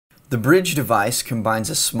The Bridge device combines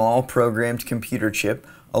a small programmed computer chip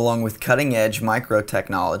along with cutting-edge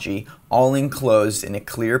microtechnology, all enclosed in a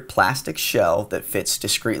clear plastic shell that fits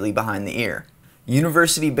discreetly behind the ear.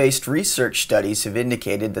 University-based research studies have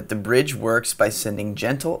indicated that the Bridge works by sending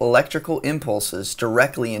gentle electrical impulses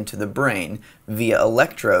directly into the brain via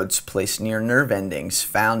electrodes placed near nerve endings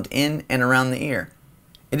found in and around the ear.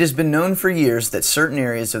 It has been known for years that certain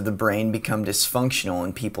areas of the brain become dysfunctional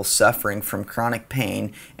in people suffering from chronic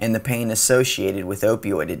pain and the pain associated with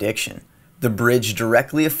opioid addiction. The Bridge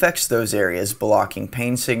directly affects those areas, blocking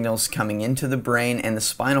pain signals coming into the brain and the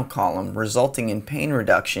spinal column, resulting in pain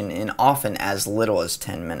reduction in often as little as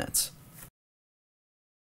 10 minutes.